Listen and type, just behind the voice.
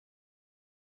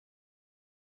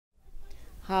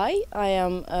Hi, I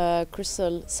am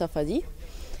Crystal Safadi,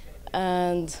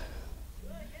 and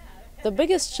the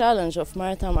biggest challenge of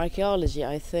maritime archaeology,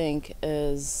 I think,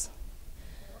 is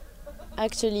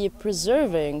actually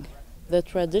preserving the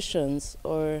traditions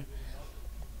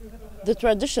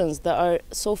that are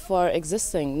so far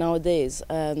existing nowadays,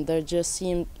 and they just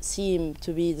seem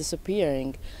to be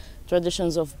disappearing.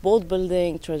 Traditions of boat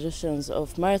building, traditions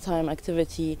of maritime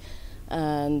activity,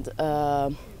 and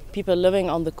people living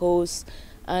on the coast,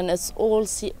 and it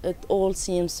all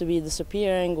seems to be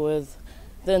disappearing with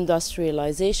the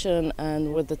industrialization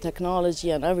and with the technology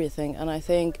and everything. And I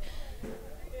think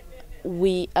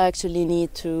we actually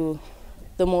need to,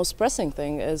 the most pressing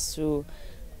thing is to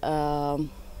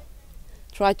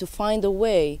try to find a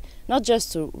way, not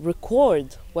just to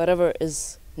record whatever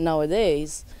is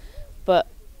nowadays, but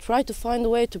try to find a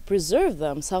way to preserve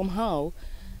them somehow,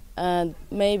 and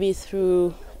maybe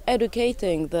through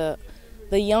educating the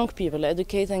young people,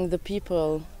 educating the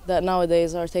people that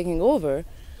nowadays are taking over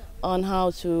on how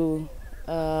to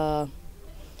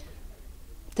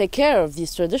take care of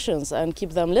these traditions and keep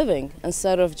them living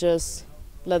instead of just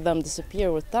let them disappear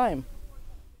with time.